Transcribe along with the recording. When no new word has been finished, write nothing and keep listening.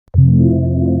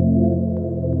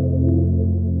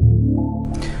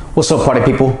What's up, party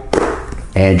people?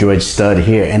 Android Stud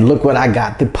here, and look what I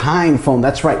got, the PinePhone.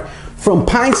 That's right, from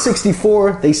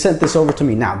Pine64, they sent this over to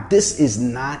me. Now, this is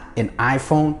not an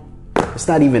iPhone. It's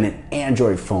not even an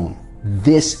Android phone.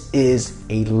 This is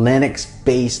a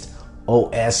Linux-based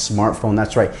OS smartphone.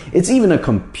 That's right. It's even a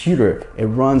computer. It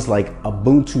runs like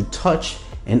Ubuntu Touch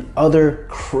and other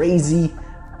crazy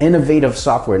innovative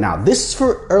software. Now, this is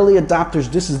for early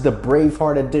adopters. This is the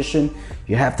Braveheart Edition.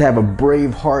 You have to have a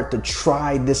brave heart to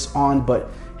try this on, but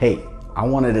hey, I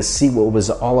wanted to see what it was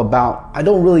all about. I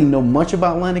don't really know much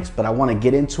about Linux, but I want to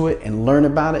get into it and learn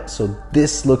about it. So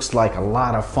this looks like a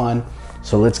lot of fun.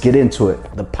 So let's get into it,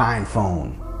 the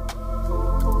PinePhone.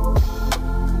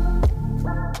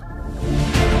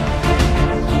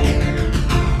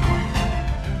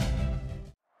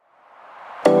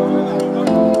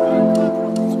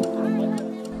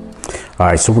 All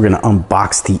right, so we're gonna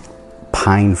unbox the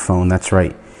PinePhone. That's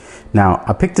right. Now,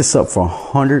 I picked this up for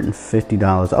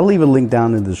 $150. I'll leave a link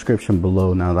down in the description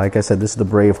below. Now, like I said, this is the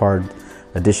Braveheart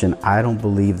Edition. I don't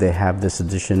believe they have this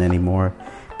edition anymore.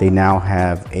 They now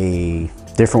have a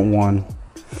different one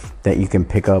that you can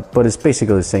pick up, but it's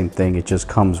basically the same thing. It just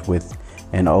comes with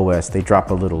an OS. They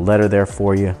drop a little letter there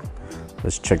for you.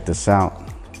 Let's check this out.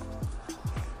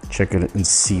 Check it and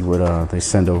see what they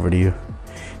send over to you.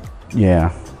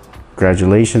 Yeah.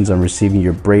 Congratulations on receiving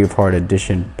your Braveheart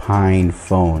Edition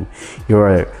PinePhone.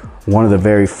 You're one of the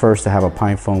very first to have a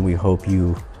PinePhone. We hope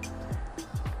you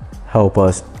help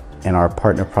us and our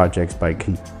partner projects by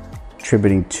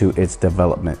contributing to its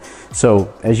development.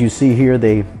 So as you see here,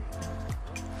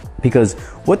 because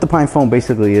what the PinePhone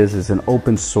basically is an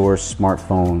open source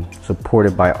smartphone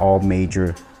supported by all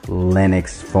major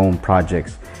Linux phone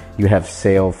projects. You have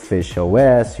Sailfish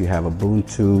OS, you have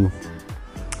Ubuntu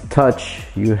Touch,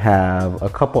 you have a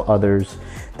couple others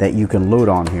that you can load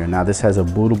on here. Now, this has a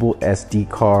bootable SD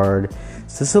card.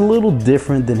 So it's a little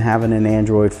different than having an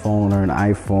Android phone or an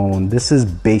iPhone. This is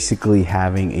basically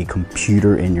having a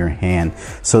computer in your hand.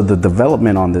 So the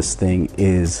development on this thing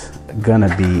is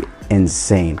gonna be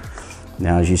insane.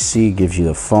 Now, as you see, it gives you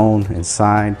the phone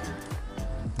inside.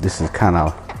 This is kind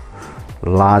of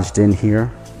lodged in here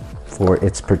for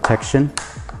its protection.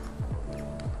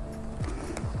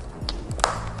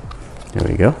 There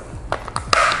we go.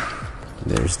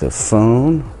 There's the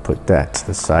phone. Put that to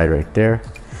the side right there.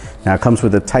 Now it comes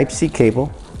with a Type-C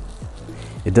cable.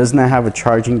 It does not have a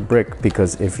charging brick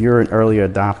because if you're an early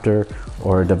adopter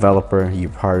or a developer, you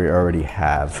probably already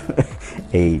have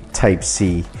a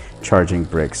Type-C charging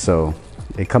brick. So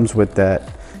it comes with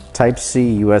that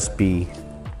Type-C USB,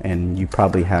 and you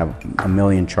probably have a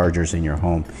million chargers in your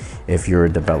home if you're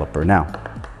a developer. Now,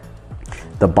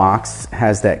 the box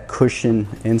has that cushion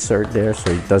insert there, so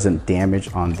it doesn't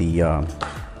damage on the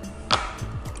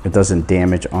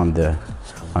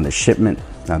on the shipment.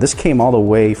 Now, this came all the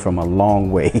way from a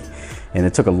long way, and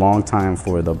it took a long time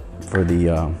for it to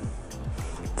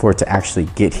actually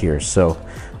get here. So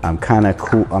I'm kind of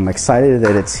cool. I'm excited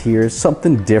that it's here.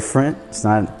 Something different. It's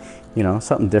not, you know,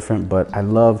 something different, but I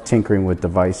love tinkering with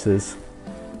devices.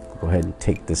 Go ahead and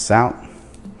take this out.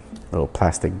 Little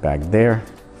plastic bag there.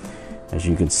 As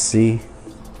you can see,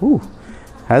 ooh,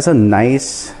 has a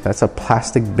nice, that's a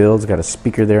plastic build. It's got a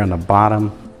speaker there on the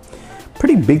bottom.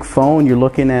 Pretty big phone. You're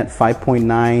looking at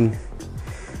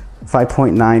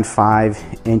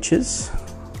 5.95 inches.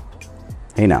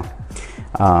 Hey now.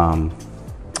 And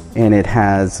it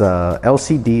has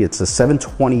LCD. It's a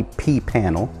 720p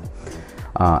panel,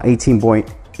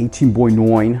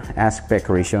 18.9 aspect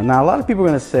ratio. Now, a lot of people are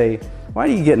going to say, why are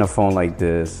you getting a phone like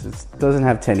this? It doesn't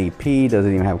have 1080p,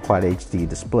 doesn't even have Quad HD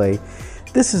display.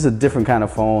 This is a different kind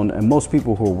of phone, and most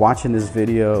people who are watching this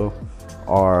video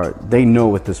they know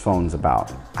what this phone's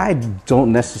about. I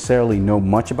don't necessarily know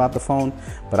much about the phone,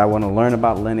 but I want to learn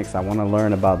about Linux. I want to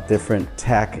learn about different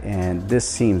tech, and this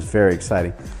seems very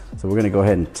exciting. So we're going to go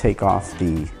ahead and take off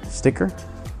the sticker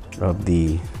of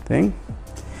the thing.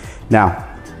 Now,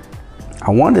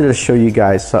 I wanted to show you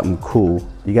guys something cool.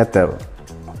 You got the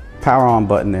power on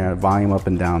button there, volume up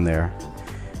and down there,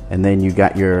 and then you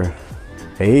got your,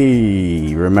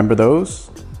 hey, remember those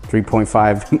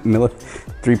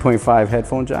 3.5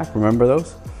 headphone jack? Remember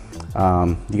those?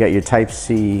 You got your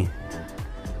Type-C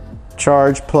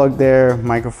charge plug there,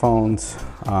 microphones,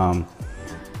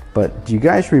 but do you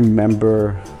guys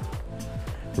remember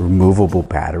removable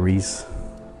batteries?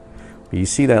 You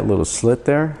see that little slit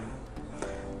there?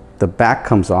 The back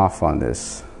comes off on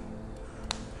this.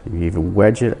 You even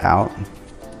wedge it out.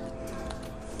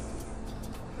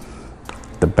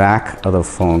 The back of the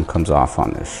phone comes off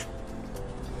on this.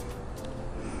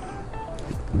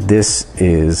 This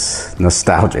is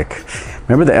nostalgic.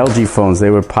 Remember the LG phones, they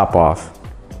would pop off.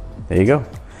 there you go.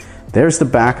 There's the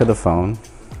back of the phone,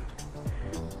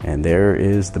 and there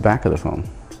is the back of the phone.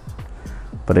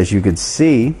 But as you can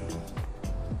see,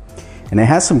 and it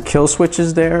has some kill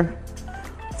switches there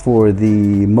for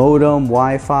the modem,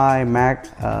 Wi-Fi,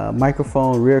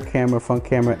 microphone, rear camera, front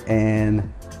camera,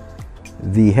 and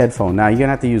the headphone. Now you're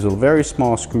gonna have to use a very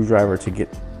small screwdriver to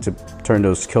turn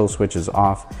those kill switches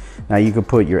off. Now you can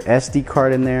put your SD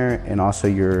card in there and also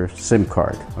your SIM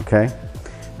card, okay?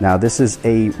 Now this is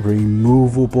a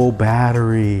removable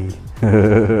battery.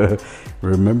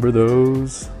 Remember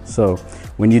those? So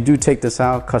when you do take this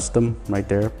out, custom right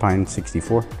there, Pine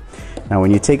 64. Now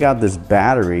when you take out this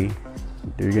battery,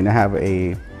 you're gonna have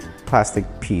a plastic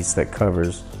piece that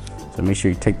covers. So make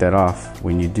sure you take that off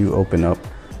when you do open up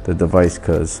the device,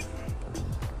 because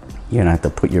you're gonna have to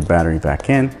put your battery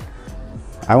back in.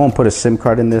 I won't put a SIM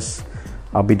card in this.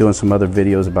 I'll be doing some other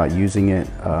videos about using it.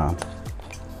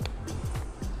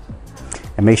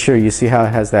 And make sure you see how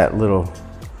it has that little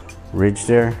ridge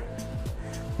there.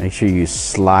 Make sure you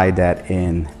slide that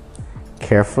in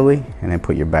carefully and then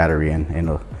put your battery in, and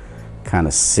it'll kind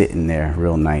of sit in there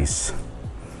real nice.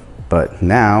 But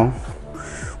now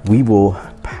we will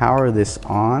power this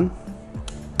on.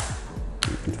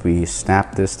 If we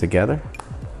snap this together,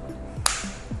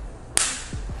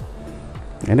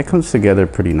 and it comes together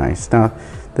pretty nice. Now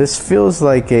this feels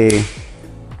like a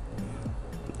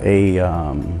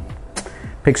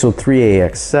Pixel 3a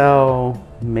XL,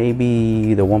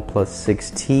 maybe the OnePlus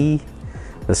 6T,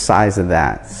 the size of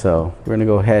that. So we're gonna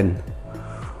go ahead and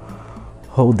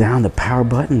hold down the power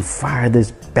button, fire this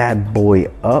bad boy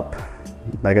up.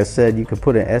 Like I said, you can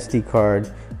put an SD card.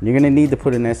 You're gonna need to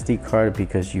put an SD card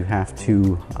because you have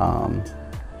to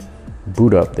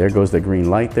boot up. There goes the green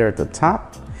light there at the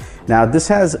top. Now this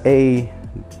has a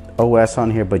OS on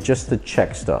here, but just to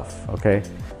check stuff, okay?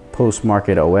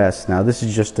 Post-market OS. Now this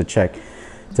is just to check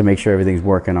to make sure everything's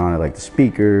working on it, like the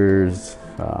speakers,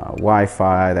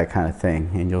 Wi-Fi, that kind of thing.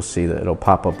 And you'll see that it'll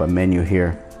pop up a menu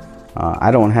here.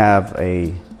 I don't have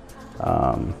a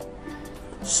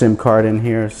SIM card in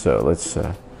here, so let's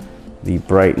the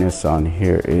brightness on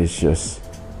here is just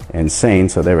insane.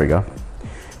 So there we go.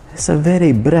 It's a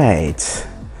very bright.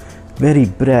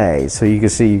 So you can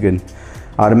see, you can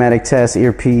automatic test,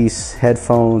 earpiece,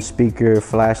 headphone, speaker,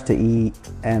 flash to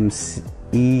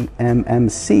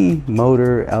eMMC,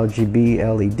 motor, RGB,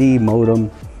 LED,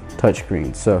 modem,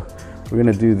 touchscreen. So we're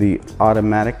gonna do the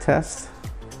automatic test,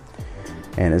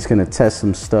 and it's gonna test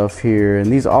some stuff here,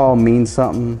 and these all mean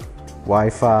something.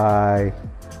 Wi-Fi,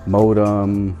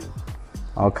 modem,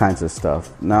 all kinds of stuff.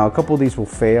 Now a couple of these will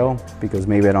fail because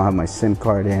maybe I don't have my SIM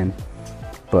card in,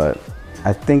 but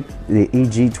I think the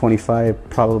EG-25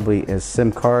 probably is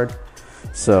SIM card.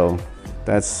 So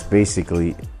that's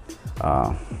basically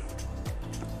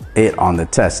it on the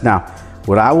test. Now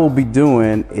what I will be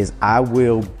doing is I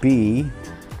will be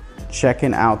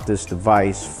checking out this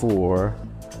device for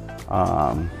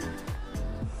I'm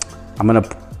gonna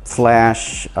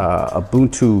flash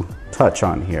Ubuntu Touch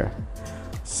on here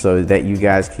so that you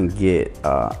guys can get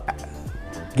a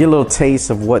little taste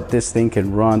of what this thing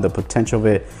can run, the potential of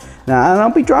it. Now, and I'll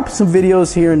be dropping some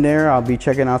videos here and there. I'll be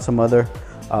checking out some other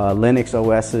Linux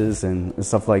OSs and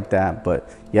stuff like that, but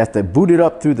you have to boot it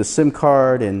up through the SIM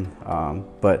card. And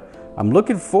but I'm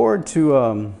looking forward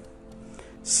to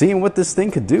seeing what this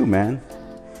thing could do, man.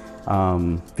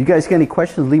 If you guys got any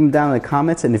questions, leave them down in the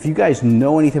comments. And if you guys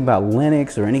know anything about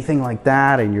Linux or anything like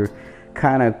that, and you're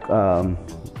kind of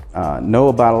know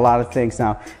about a lot of things.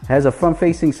 Now it has a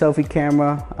front-facing selfie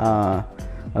camera.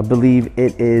 I believe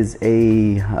it is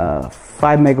a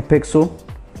 5 megapixel.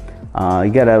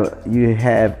 You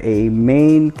have a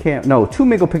main cam, no, 2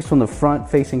 megapixel on the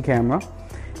front-facing camera,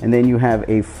 and then you have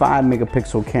a 5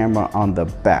 megapixel camera on the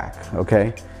back.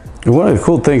 Okay. And one of the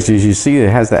cool things is you see it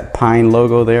has that Pine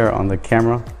logo there on the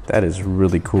camera. That is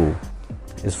really cool.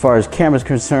 As far as camera's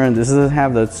concerned, this doesn't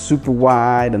have the super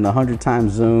wide and the 100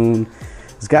 times zoom.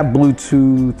 It's got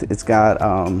Bluetooth. It's got,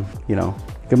 you know,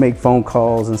 you can make phone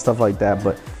calls and stuff like that,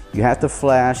 but you have to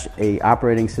flash a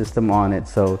operating system on it.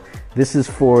 So this is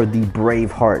for the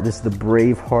Braveheart. This is the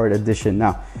Braveheart Edition.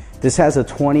 Now, this has a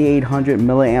 2800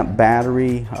 milliamp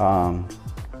battery.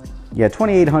 Yeah,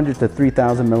 2800 to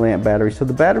 3000 milliamp battery. So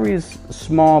the battery is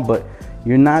small, but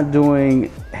you're not doing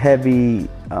heavy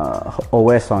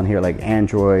OS on here like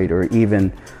Android or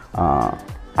even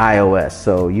iOS.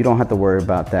 So you don't have to worry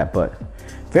about that, but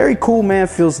very cool, man.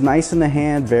 Feels nice in the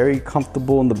hand, very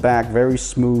comfortable in the back, very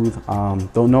smooth.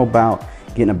 Don't know about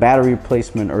getting a battery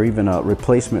replacement or even a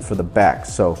replacement for the back.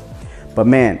 So, but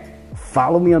man,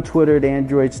 follow me on Twitter at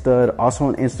AndroidStud, also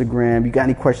on Instagram. You got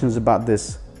any questions about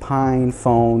this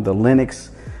PinePhone, the Linux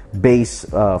bass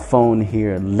phone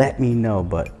here, let me know.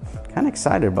 But kind of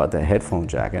excited about that headphone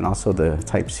jack and also the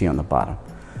Type-C on the bottom.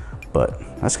 But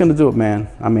that's gonna do it, man.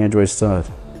 I'm Android Stud,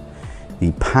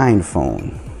 the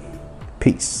PinePhone.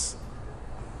 Peace.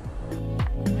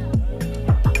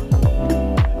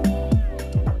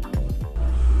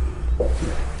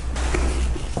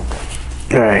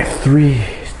 All right, 3,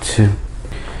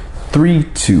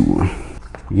 2.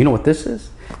 You know what this is?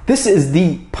 This is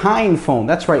the PinePhone.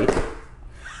 That's right.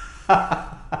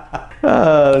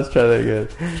 Let's try that again.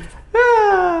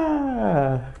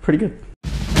 Pretty good.